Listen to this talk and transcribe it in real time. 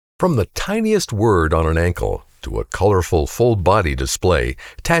From the tiniest word on an ankle to a colorful full-body display,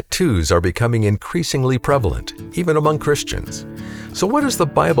 tattoos are becoming increasingly prevalent, even among Christians. So what does the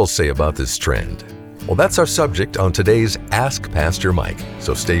Bible say about this trend? Well, that's our subject on today's Ask Pastor Mike,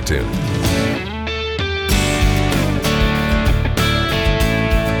 so stay tuned.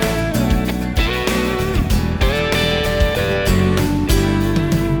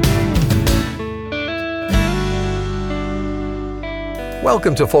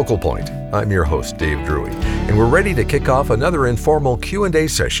 Welcome to Focal Point. I'm your host, Dave Drury, and we're ready to kick off another informal Q&A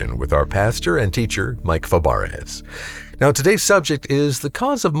session with our pastor and teacher, Mike Fabarez. Now, today's subject is the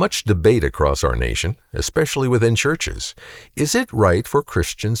cause of much debate across our nation, especially within churches. Is it right for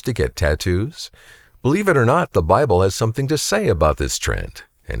Christians to get tattoos? Believe it or not, the Bible has something to say about this trend,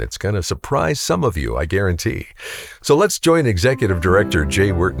 and it's going to surprise some of you, I guarantee. So let's join Executive Director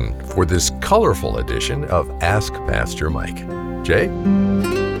Jay Werton for this colorful edition of Ask Pastor Mike. Jay?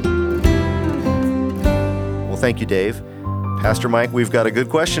 Well, thank you, Dave. Pastor Mike, we've got a good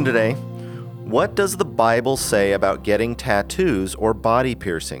question today. What does the Bible say about getting tattoos or body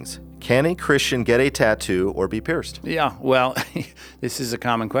piercings? Can a Christian get a tattoo or be pierced? Yeah, well, this is a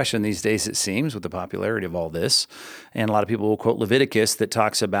common question these days, it seems, with the popularity of all this. And a lot of people will quote Leviticus that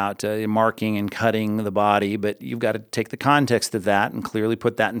talks about marking and cutting the body, but you've got to take the context of that and clearly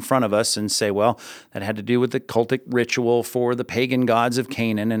put that in front of us and say, well, that had to do with the cultic ritual for the pagan gods of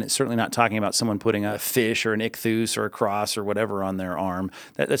Canaan, and it's certainly not talking about someone putting a fish or an ichthus or a cross or whatever on their arm.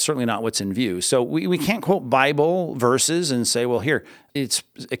 That's certainly not what's in view. So we can't quote Bible verses and say, well, here, it's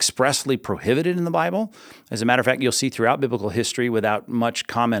expressly prohibited in the Bible. As a matter of fact, you'll see throughout biblical history without much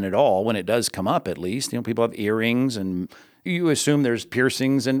comment at all, when it does come up at least, people have earrings and you assume there's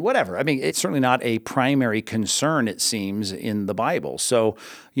piercings and whatever. I mean, it's certainly not a primary concern, it seems, in the Bible. So,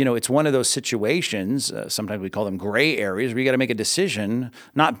 it's one of those situations, sometimes we call them gray areas, where you got to make a decision,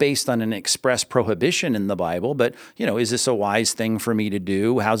 not based on an express prohibition in the Bible, but, is this a wise thing for me to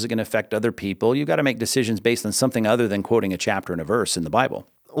do? How's it going to affect other people? You've got to make decisions based on something other than quoting a chapter and a verse in the Bible.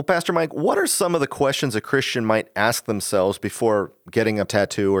 Well, Pastor Mike, what are some of the questions a Christian might ask themselves before getting a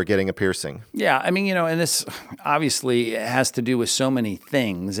tattoo or getting a piercing? Yeah, I mean, and this obviously has to do with so many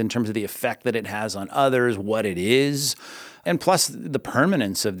things in terms of the effect that it has on others, what it is. And plus, the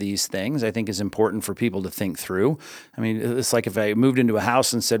permanence of these things, I think, is important for people to think through. I mean, it's like if I moved into a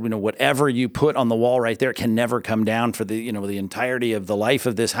house and said, whatever you put on the wall right there can never come down for the entirety of the life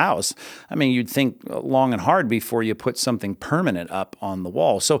of this house. I mean, you'd think long and hard before you put something permanent up on the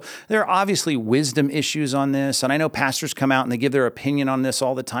wall. So there are obviously wisdom issues on this. And I know pastors come out and they give their opinion on this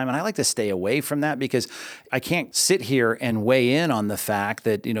all the time. And I like to stay away from that because I can't sit here and weigh in on the fact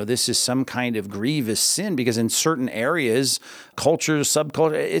that, this is some kind of grievous sin, because in certain areas, cultures,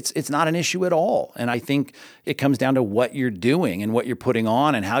 subculture, it's not an issue at all. And I think it comes down to what you're doing and what you're putting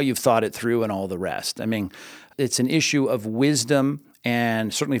on and how you've thought it through and all the rest. I mean, it's an issue of wisdom.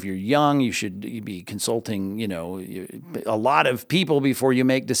 And certainly if you're young, you should be consulting, a lot of people before you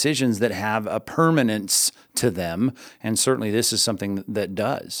make decisions that have a permanence to them. And certainly this is something that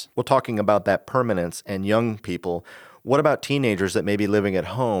does. Well, talking about that permanence and young people, what about teenagers that may be living at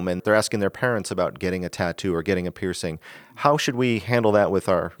home and they're asking their parents about getting a tattoo or getting a piercing? How should we handle that with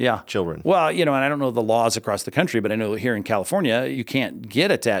our children? Well, and I don't know the laws across the country, but I know here in California, you can't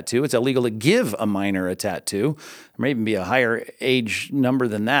get a tattoo. It's illegal to give a minor a tattoo. There may even be a higher age number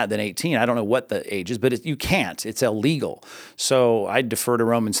than 18. I don't know what the age is, but you can't. It's illegal. So I defer to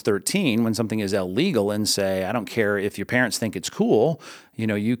Romans 13 when something is illegal and say, I don't care if your parents think it's cool.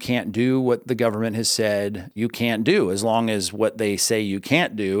 You can't do what the government has said you can't do, as long as what they say you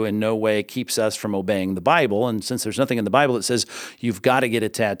can't do in no way keeps us from obeying the Bible. And since there's nothing in the Bible that says you've got to get a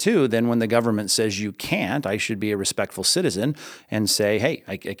tattoo, then when the government says you can't, I should be a respectful citizen and say, hey,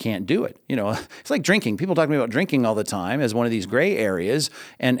 I can't do it. It's like drinking. People talk to me about drinking all the time as one of these gray areas,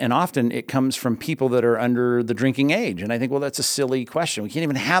 and often it comes from people that are under the drinking age. And I think, well, that's a silly question. We can't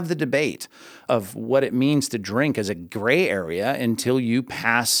even have the debate of what it means to drink as a gray area until you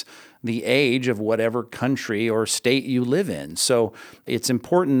pass the age of whatever country or state you live in. So it's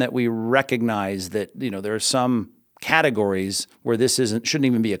important that we recognize that, there are some categories where this shouldn't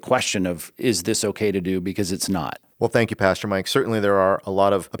even be a question of, is this okay to do, because it's not. Well, thank you, Pastor Mike. Certainly there are a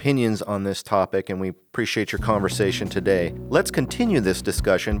lot of opinions on this topic, and we appreciate your conversation today. Let's continue this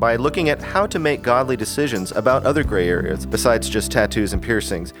discussion by looking at how to make godly decisions about other gray areas besides just tattoos and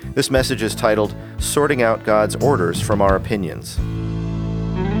piercings. This message is titled, Sorting Out God's Orders from Our Opinions.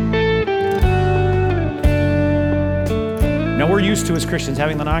 Now, we're used to, as Christians,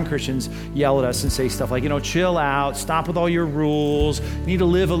 having the non-Christians yell at us and say stuff like, chill out, stop with all your rules, you need to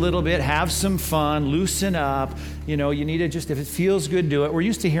live a little bit, have some fun, loosen up, you need to just, if it feels good, do it. We're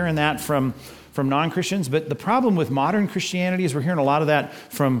used to hearing that from non-Christians, but the problem with modern Christianity is we're hearing a lot of that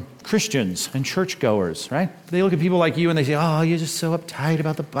from Christians and churchgoers, right? They look at people like you and they say, oh, you're just so uptight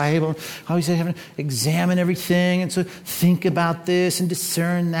about the Bible. Always having to examine everything, and so think about this and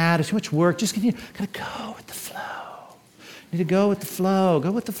discern that. It's too much work. Just gotta go with the flow. You need to go with the flow.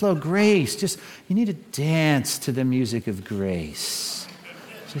 Go with the flow. Grace. You need to dance to the music of grace.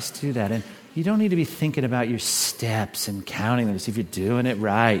 Just do that. And you don't need to be thinking about your steps and counting them to see if you're doing it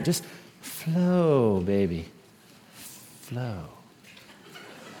right. Just flow, baby. Flow.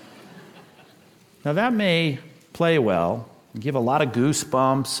 Now that may play well and give a lot of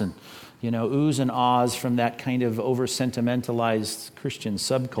goosebumps and, oohs and ahs from that kind of over-sentimentalized Christian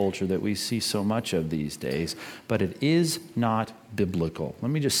subculture that we see so much of these days, but it is not biblical.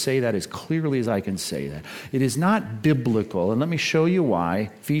 Let me just say that as clearly as I can say that. It is not biblical, and let me show you why.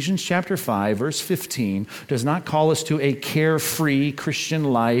 Ephesians chapter 5, verse 15, does not call us to a carefree Christian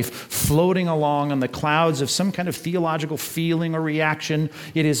life, floating along on the clouds of some kind of theological feeling or reaction.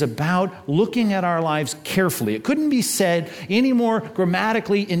 It is about looking at our lives carefully. It couldn't be said any more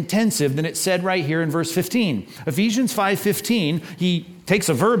grammatically intensive than it said right here in verse 15. Ephesians 5:15, he takes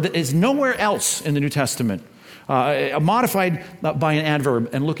a verb that is nowhere else in the New Testament, modified by an adverb,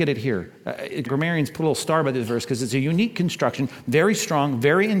 and look at it here. Grammarians put a little star by this verse because it's a unique construction, very strong,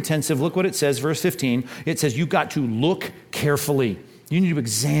 very intensive. Look what it says, verse 15. It says you've got to look carefully. You need to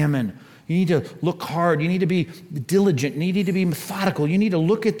examine. You need to look hard. You need to be diligent. You need to be methodical. You need to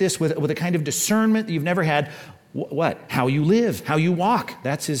look at this with a kind of discernment that you've never had. What? How you live, how you walk.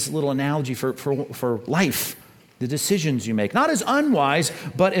 That's his little analogy for life. The decisions you make. Not as unwise,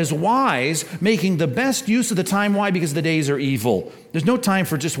 but as wise, making the best use of the time. Why? Because the days are evil. There's no time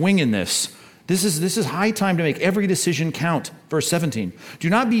for just winging this. This is high time to make every decision count. Verse 17. Do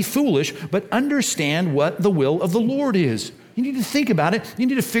not be foolish, but understand what the will of the Lord is. You need to think about it. You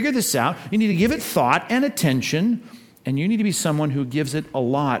need to figure this out. You need to give it thought and attention. And you need to be someone who gives it a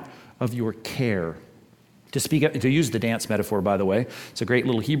lot of your care. To use the dance metaphor, by the way, it's a great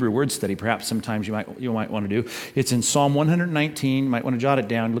little Hebrew word study. Perhaps sometimes you might want to do. It's in Psalm 119. You might want to jot it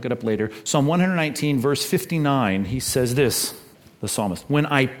down, look it up later. Psalm 119, verse 59. He says this, the psalmist: when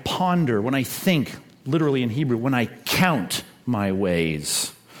I ponder, when I think, literally in Hebrew, when I count my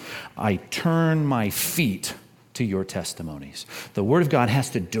ways, I turn my feet to your testimonies. The Word of God has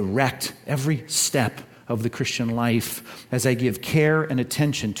to direct every step of the Christian life as I give care and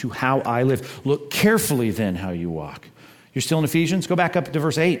attention to how I live. Look carefully then how you walk. You're still in Ephesians? Go back up to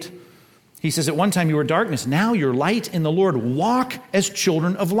verse 8. He says, at one time you were darkness, now you're light in the Lord. Walk as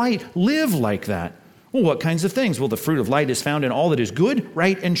children of light. Live like that. Well, what kinds of things? Well, the fruit of light is found in all that is good,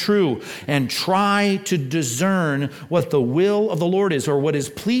 right, and true. And try to discern what the will of the Lord is, or what is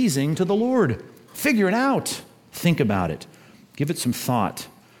pleasing to the Lord. Figure it out. Think about it. Give it some thought.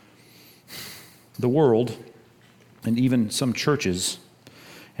 The world, and even some churches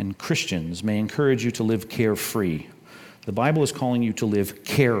and Christians, may encourage you to live carefree. The Bible is calling you to live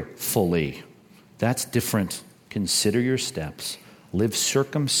carefully. That's different. Consider your steps. Live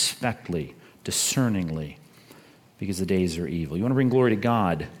circumspectly, discerningly, because the days are evil. You want to bring glory to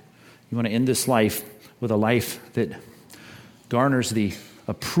God. You want to end this life with a life that garners the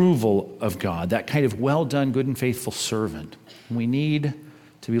approval of God, that kind of well done, good and faithful servant. We need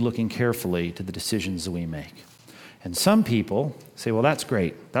to be looking carefully to the decisions that we make. And some people say, well, that's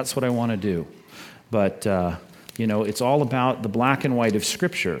great. That's what I want to do. But, it's all about the black and white of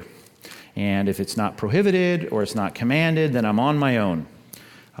Scripture. And if it's not prohibited or it's not commanded, then I'm on my own.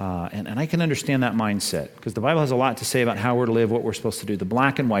 And I can understand that mindset, because the Bible has a lot to say about how we're to live, what we're supposed to do. The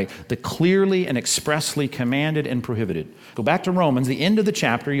black and white, the clearly and expressly commanded and prohibited. Go back to Romans, the end of the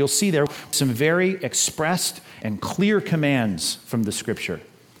chapter, you'll see there some very expressed and clear commands from the Scripture.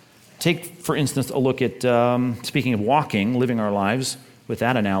 Take, for instance, a look at, speaking of walking, living our lives with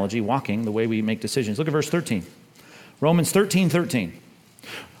that analogy, walking, the way we make decisions. Look at verse 13. Romans 13:13.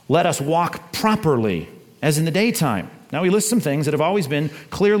 Let us walk properly, as in the daytime. Now he lists some things that have always been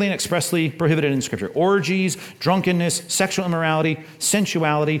clearly and expressly prohibited in Scripture. Orgies, drunkenness, sexual immorality,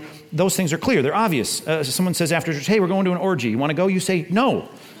 sensuality. Those things are clear. They're obvious. Someone says after church, hey, we're going to an orgy. You want to go? You say, no.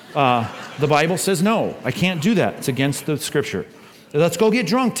 The Bible says no. I can't do that. It's against the Scripture. Let's go get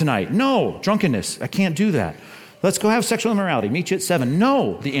drunk tonight. No. Drunkenness. I can't do that. Let's go have sexual immorality. Meet you at 7.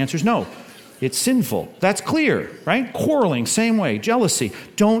 No. The answer is no. It's sinful. That's clear, right? Quarreling, same way. Jealousy.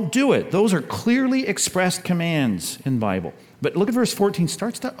 Don't do it. Those are clearly expressed commands in the Bible. But look at verse 14.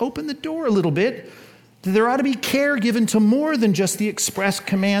 Starts to open the door a little bit. that there ought to be care given to more than just the express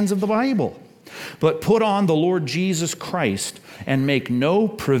commands of the Bible. But put on the Lord Jesus Christ and make no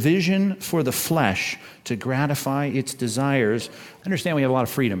provision for the flesh to gratify its desires. Understand we have a lot of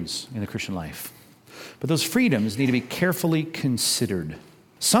freedoms in the Christian life, but those freedoms need to be carefully considered.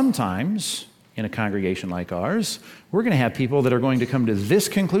 Sometimes, in a congregation like ours, we're going to have people that are going to come to this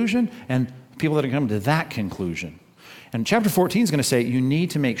conclusion and people that are going to come to that conclusion. And chapter 14 is going to say you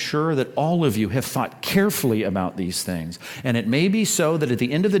need to make sure that all of you have thought carefully about these things. And it may be so that at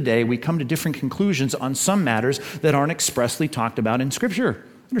the end of the day, we come to different conclusions on some matters that aren't expressly talked about in Scripture.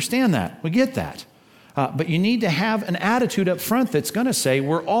 Understand that. We get that. But you need to have an attitude up front that's going to say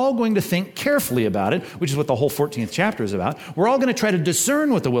we're all going to think carefully about it, which is what the whole 14th chapter is about. We're all going to try to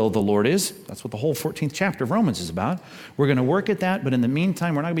discern what the will of the Lord is. That's what the whole 14th chapter of Romans is about. We're going to work at that, but in the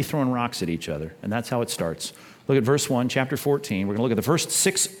meantime, we're not going to be throwing rocks at each other. And that's how it starts. Look at verse 1, chapter 14. We're going to look at the first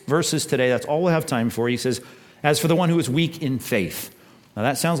 6 verses today. That's all we'll have time for. He says, as for the one who is weak in faith. Now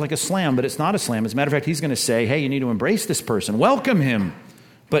that sounds like a slam, but it's not a slam. As a matter of fact, he's going to say, hey, you need to embrace this person. Welcome him,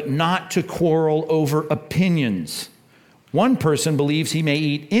 but not to quarrel over opinions. One person believes he may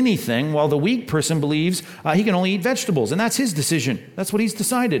eat anything, while the weak person believes he can only eat vegetables, and that's his decision. That's what he's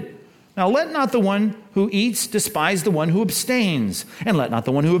decided. Now, let not the one who eats despise the one who abstains, and let not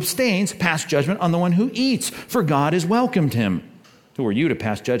the one who abstains pass judgment on the one who eats, for God has welcomed him. Who are you to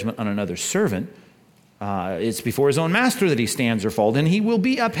pass judgment on another servant? It's before his own master that he stands or falls, and he will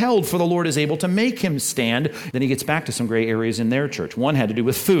be upheld, for the Lord is able to make him stand. Then he gets back to some gray areas in their church. One had to do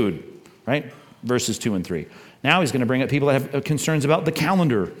with food, right? Verses 2 and 3. Now he's going to bring up people that have concerns about the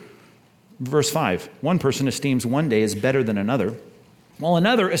calendar. Verse 5. One person esteems one day as better than another, while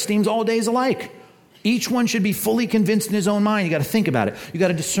another esteems all days alike. Each one should be fully convinced in his own mind. You got to think about it. You got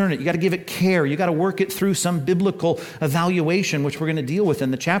to discern it. You got to give it care. You got to work it through some biblical evaluation, which we're going to deal with in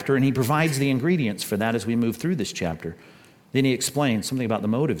the chapter, and he provides the ingredients for that as we move through this chapter. Then he explains something about the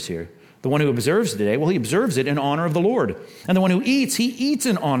motives here. The one who observes the day, well, he observes it in honor of the Lord. And the one who eats, he eats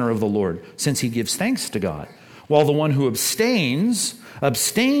in honor of the Lord, since he gives thanks to God. While the one who abstains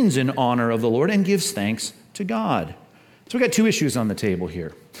in honor of the Lord and gives thanks to God. So we've got 2 issues on the table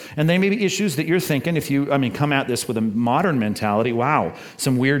here. And they may be issues that you're thinking, if you, come at this with a modern mentality, wow,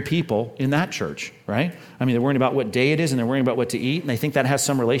 some weird people in that church, right? They're worrying about what day it is, and they're worrying about what to eat, and they think that has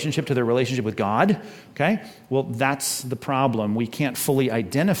some relationship to their relationship with God, okay? Well, that's the problem. We can't fully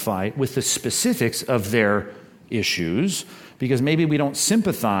identify with the specifics of their issues because maybe we don't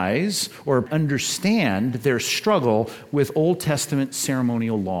sympathize or understand their struggle with Old Testament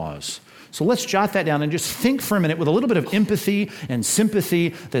ceremonial laws. So let's jot that down and just think for a minute with a little bit of empathy and sympathy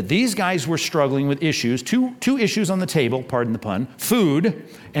that these guys were struggling with issues, two issues on the table, pardon the pun, food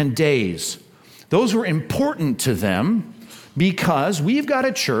and days. Those were important to them because we've got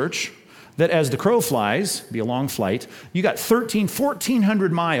a church that as the crow flies, be a long flight, you got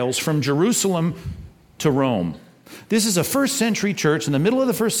 1,400 miles from Jerusalem to Rome. This is a first century church in the middle of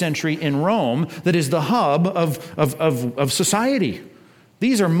the first century in Rome that is the hub of society.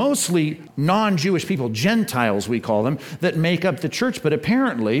 These are mostly non-Jewish people, Gentiles we call them, that make up the church. But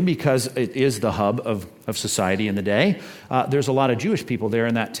apparently, because it is the hub of society in the day, there's a lot of Jewish people there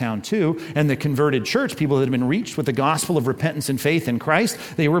in that town too. And the converted church, people that have been reached with the gospel of repentance and faith in Christ,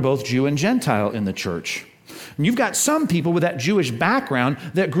 they were both Jew and Gentile in the church. And you've got some people with that Jewish background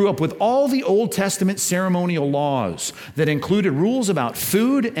that grew up with all the Old Testament ceremonial laws that included rules about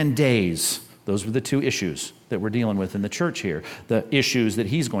food and days. Those were the 2 issues that we're dealing with in the church here, the issues that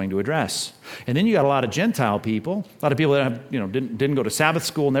he's going to address. And then you got a lot of Gentile people, a lot of people that have, didn't go to Sabbath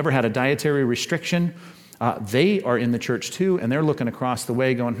school, never had a dietary restriction. They are in the church too, and they're looking across the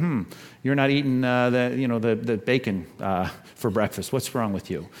way going, you're not eating the bacon for breakfast. What's wrong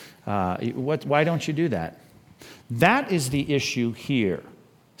with you? Why don't you do that? That is the issue here.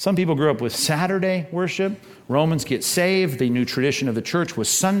 Some people grew up with Saturday worship. Romans get saved. The new tradition of the church was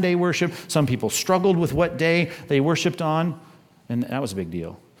Sunday worship. Some people struggled with what day they worshiped on, and that was a big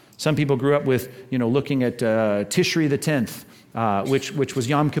deal. Some people grew up with, looking at Tishri the 10th, which was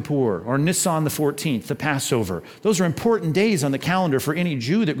Yom Kippur, or Nisan the 14th, the Passover. Those are important days on the calendar for any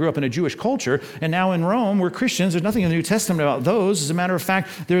Jew that grew up in a Jewish culture. And now in Rome, we're Christians. There's nothing in the New Testament about those. As a matter of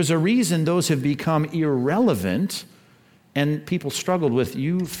fact, there's a reason those have become irrelevant. And people struggled with,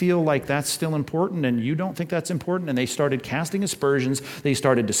 you feel like that's still important and you don't think that's important. And they started casting aspersions. They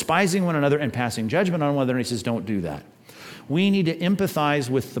started despising one another and passing judgment on one another. And he says, don't do that. We need to empathize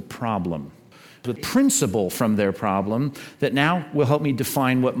with the problem, the principle from their problem that now will help me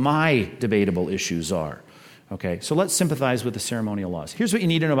define what my debatable issues are. Okay, so let's sympathize with the ceremonial laws. Here's what you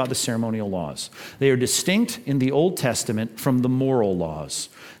need to know about the ceremonial laws. They are distinct in the Old Testament from the moral laws.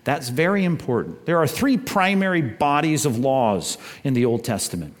 That's very important. There are three primary bodies of laws in the Old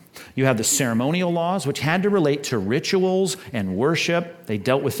Testament. You have the ceremonial laws, which had to relate to rituals and worship. They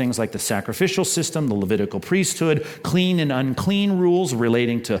dealt with things like the sacrificial system, the Levitical priesthood, clean and unclean rules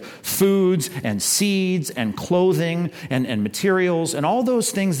relating to foods and seeds and clothing and materials, and all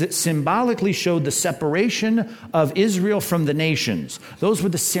those things that symbolically showed the separation of Israel from the nations. Those were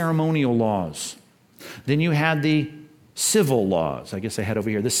the ceremonial laws. Then you had the civil laws. I guess I had over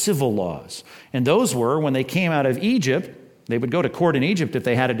here the civil laws. And those were, when they came out of Egypt, they would go to court in Egypt if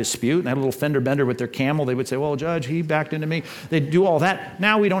they had a dispute and had a little fender bender with their camel. They would say, well, judge, he backed into me. They'd do all that.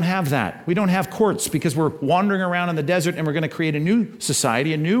 Now we don't have that. We don't have courts because we're wandering around in the desert and we're going to create a new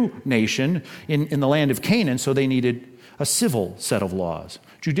society, a new nation in the land of Canaan. So they needed a civil set of laws,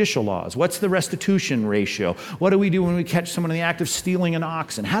 judicial laws. What's the restitution ratio? What do we do when we catch someone in the act of stealing an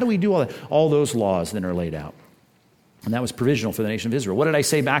oxen? How do we do all that? All those laws then are laid out. And that was provisional for the nation of Israel. What did I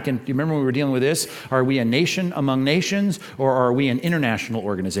say back in, do you remember when we were dealing with this? Are we a nation among nations or are we an international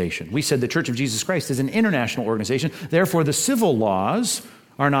organization? We said the Church of Jesus Christ is an international organization. Therefore, the civil laws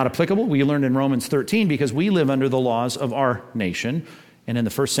are not applicable. We learned in Romans 13 because we live under the laws of our nation. And in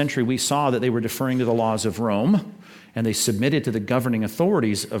the first century, we saw that they were deferring to the laws of Rome. And they submitted to the governing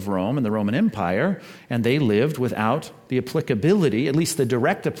authorities of Rome and the Roman Empire. And they lived without the applicability, at least the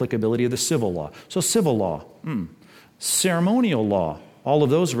direct applicability of the civil law. So civil law. Ceremonial law, all of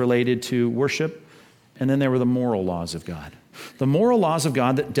those related to worship, and then there were the moral laws of God. The moral laws of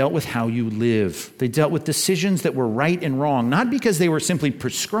God that dealt with how you live. They dealt with decisions that were right and wrong, not because they were simply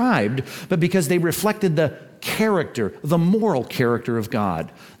prescribed, but because they reflected the character, the moral character of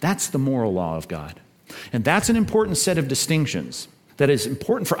God. That's the moral law of God. And that's an important set of distinctions that is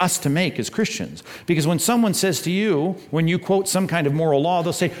important for us to make as Christians. Because when someone says to you, when you quote some kind of moral law,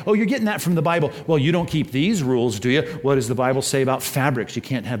 they'll say, oh, you're getting that from the Bible. Well, you don't keep these rules, do you? What does the Bible say about fabrics? You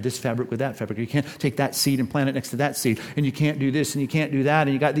can't have this fabric with that fabric. You can't take that seed and plant it next to that seed. And you can't do this and you can't do that.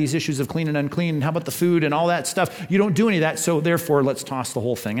 And you got these issues of clean and unclean. And how about the food and all that stuff? You don't do any of that. So therefore, let's toss the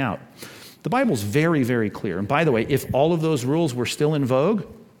whole thing out. The Bible's very, very clear. And by the way, if all of those rules were still in vogue,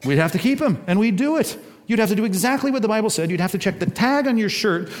 we'd have to keep them. And we'd do it. You'd have to do exactly what the Bible said. You'd have to check the tag on your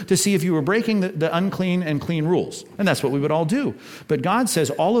shirt to see if you were breaking the unclean and clean rules. And that's what we would all do. But God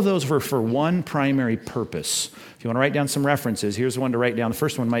says all of those were for one primary purpose. If you want to write down some references, here's one to write down. The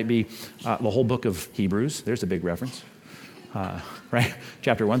first one might be the whole book of Hebrews. There's a big reference. Right?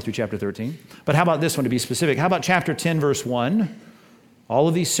 Chapter 1 through chapter 13. But how about this one to be specific? How about chapter 10, verse 1? All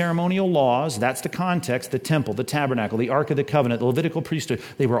of these ceremonial laws, that's the context, the temple, the tabernacle, the Ark of the Covenant, the Levitical priesthood,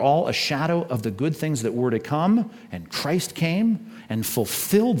 they were all a shadow of the good things that were to come, and Christ came and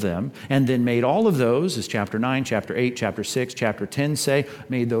fulfilled them, and then made all of those, as chapter 9, chapter 8, chapter 6, chapter 10 say,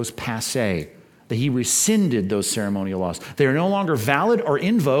 made those passé. That he rescinded those ceremonial laws. They are no longer valid or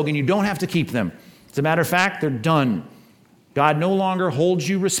in vogue, and you don't have to keep them. As a matter of fact, they're done. God no longer holds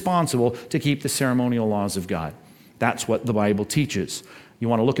you responsible to keep the ceremonial laws of God. That's what the Bible teaches. You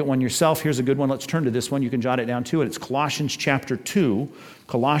want to look at one yourself? Here's a good one. Let's turn to this one. You can jot it down too. It's Colossians chapter 2.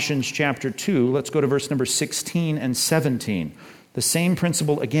 Colossians chapter 2. Let's go to verse number 16 and 17. The same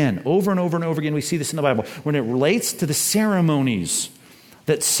principle again, over and over and over again. We see this in the Bible. When it relates to the ceremonies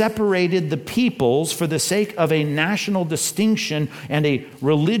that separated the peoples for the sake of a national distinction and a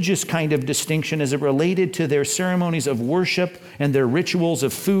religious kind of distinction as it related to their ceremonies of worship and their rituals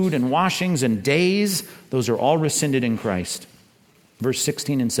of food and washings and days, those are all rescinded in Christ. Verse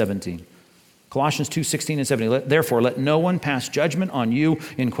 16 and 17. Colossians 2, 16 and 17. Therefore, let no one pass judgment on you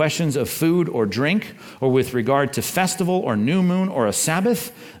in questions of food or drink, or with regard to festival or new moon or a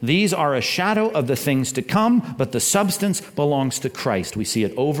Sabbath. These are a shadow of the things to come, but the substance belongs to Christ. We see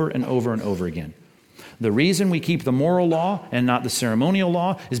it over and over and over again. The reason we keep the moral law and not the ceremonial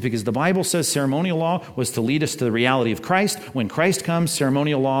law is because the Bible says ceremonial law was to lead us to the reality of Christ. When Christ comes,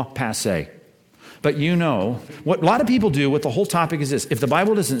 ceremonial law, passé. But you know, what a lot of people do with the whole topic is this. If the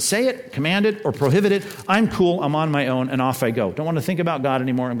Bible doesn't say it, command it, or prohibit it, I'm cool, I'm on my own, and off I go. Don't want to think about God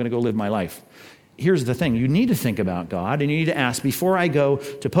anymore, I'm going to go live my life. Here's the thing. You need to think about God, and you need to ask, before I go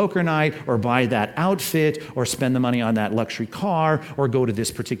to poker night, or buy that outfit, or spend the money on that luxury car, or go to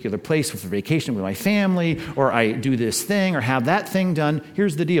this particular place for vacation with my family, or I do this thing, or have that thing done,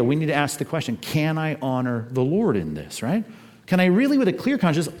 here's the deal. We need to ask the question, can I honor the Lord in this, right? Can I really, with a clear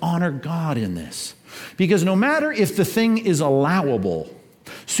conscience, honor God in this? Because no matter if the thing is allowable,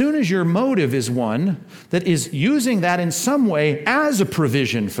 soon as your motive is one that is using that in some way as a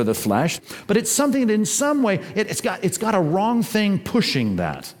provision for the flesh, but it's something that in some way it's got a wrong thing pushing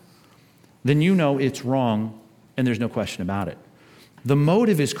that, then you know it's wrong and there's no question about it. The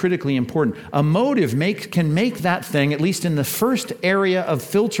motive is critically important. A motive can make that thing, at least in the first area of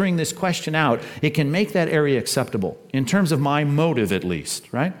filtering this question out, it can make that area acceptable, in terms of my motive at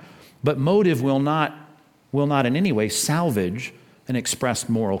least, right? But motive will not in any way salvage an expressed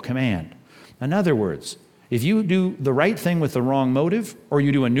moral command. In other words, if you do the right thing with the wrong motive, or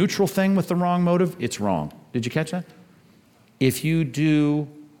you do a neutral thing with the wrong motive, it's wrong. Did you catch that? If you do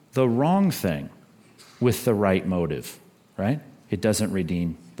the wrong thing with the right motive, right? It doesn't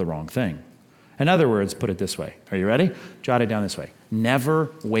redeem the wrong thing. In other words, put it this way. Are you ready? Jot it down this way.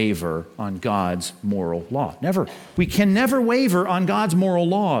 Never waver on God's moral law. Never. We can never waver on God's moral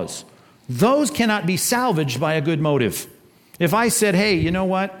laws. Those cannot be salvaged by a good motive. If I said, hey, you know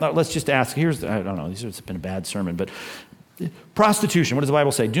what? Let's just ask. I don't know, this has been a bad sermon, but prostitution, what does the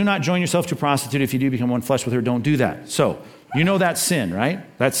Bible say? Do not join yourself to a prostitute. If you do become one flesh with her, don't do that. So, you know that's sin, right?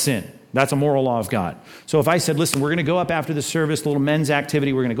 That's sin. That's a moral law of God. So if I said, listen, we're going to go up after the service, a little men's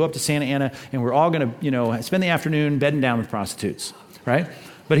activity, we're going to go up to Santa Ana, and we're all going to, spend the afternoon bedding down with prostitutes, right?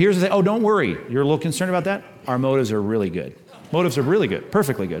 But here's the thing. Oh, don't worry. You're a little concerned about that? Our motives are really good. Motives are really good,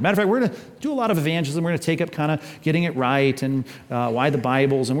 perfectly good. Matter of fact, we're going to do a lot of evangelism. We're going to take up kind of getting it right and why the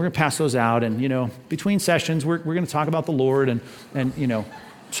Bibles, and we're going to pass those out. And, between sessions, we're going to talk about the Lord. And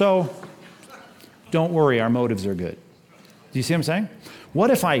so don't worry, our motives are good. Do you see what I'm saying?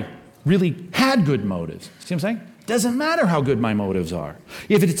 What if I really had good motives? See what I'm saying? Doesn't matter how good my motives are.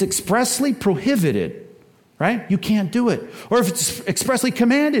 If it's expressly prohibited, right, you can't do it. Or if it's expressly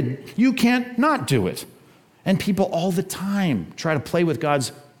commanded, you can't not do it. And people all the time try to play with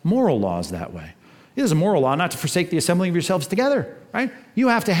God's moral laws that way. It is a moral law not to forsake the assembling of yourselves together, right? You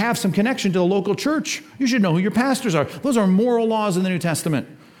have to have some connection to the local church. You should know who your pastors are. Those are moral laws in the New Testament.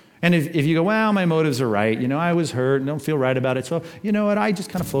 And if you go, well, my motives are right, I was hurt and don't feel right about it, so you know what, I just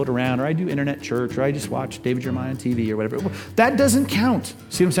kind of float around, or I do internet church, or I just watch David Jeremiah on TV or whatever. That doesn't count.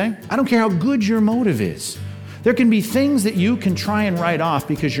 See what I'm saying? I don't care how good your motive is. There can be things that you can try and write off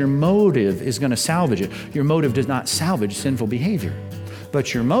because your motive is going to salvage it. Your motive does not salvage sinful behavior.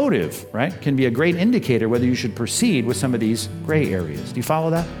 But your motive, right, can be a great indicator whether you should proceed with some of these gray areas. Do you follow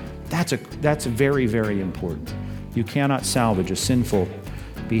that? That's very, very important. You cannot salvage a sinful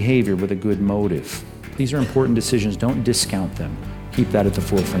behavior with a good motive. These are important decisions. Don't discount them. Keep that at the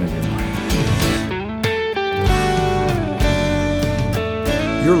forefront of your mind.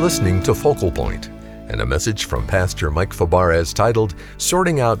 You're listening to Focal Point, and a message from Pastor Mike Fabarez titled,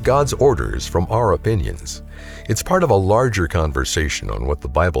 Sorting Out God's Orders from Our Opinions. It's part of a larger conversation on what the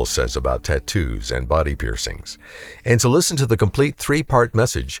Bible says about tattoos and body piercings. And to listen to the complete 3-part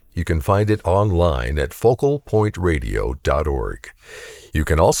message, you can find it online at focalpointradio.org. You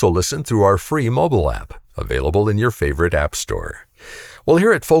can also listen through our free mobile app, available in your favorite app store. Well,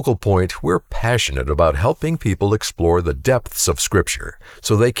 here at Focal Point, we're passionate about helping people explore the depths of Scripture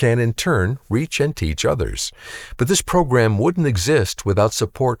so they can, in turn, reach and teach others. But this program wouldn't exist without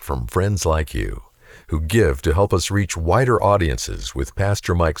support from friends like you, who give to help us reach wider audiences with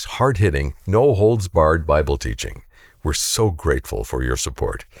Pastor Mike's hard-hitting, no-holds-barred Bible teaching. We're so grateful for your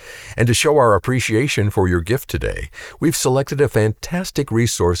support. And to show our appreciation for your gift today, we've selected a fantastic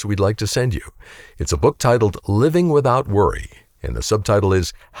resource we'd like to send you. It's a book titled Living Without Worry, and the subtitle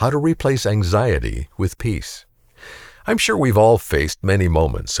is How to Replace Anxiety with Peace. I'm sure we've all faced many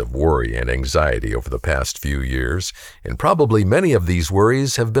moments of worry and anxiety over the past few years, and probably many of these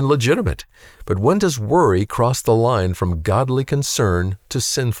worries have been legitimate. But when does worry cross the line from godly concern to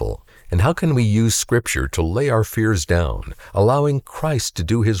sinful? And how can we use Scripture to lay our fears down, allowing Christ to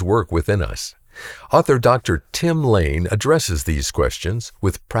do His work within us? Author Dr. Tim Lane addresses these questions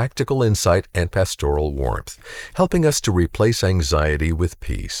with practical insight and pastoral warmth, helping us to replace anxiety with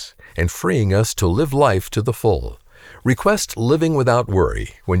peace and freeing us to live life to the full. Request Living Without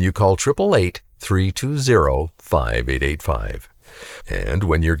Worry when you call 888-320-5885. And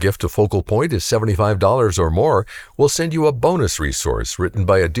when your gift to Focal Point is $75 or more, we'll send you a bonus resource written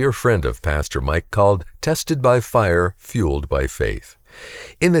by a dear friend of Pastor Mike called Tested by Fire, Fueled by Faith.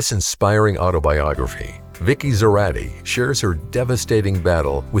 In this inspiring autobiography, Vicky Zarate shares her devastating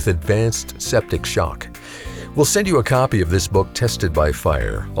battle with advanced septic shock. We'll send you a copy of this book, Tested by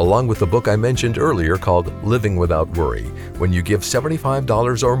Fire, along with the book I mentioned earlier called Living Without Worry, when you give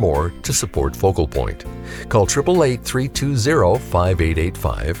 $75 or more to support Focal Point. Call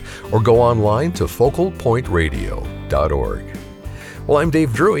 888-320-5885 or go online to focalpointradio.org. Well, I'm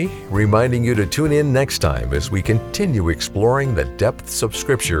Dave Drury, reminding you to tune in next time as we continue exploring the depths of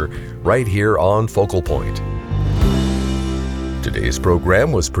Scripture right here on Focal Point. Today's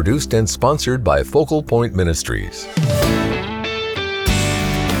program was produced and sponsored by Focal Point Ministries.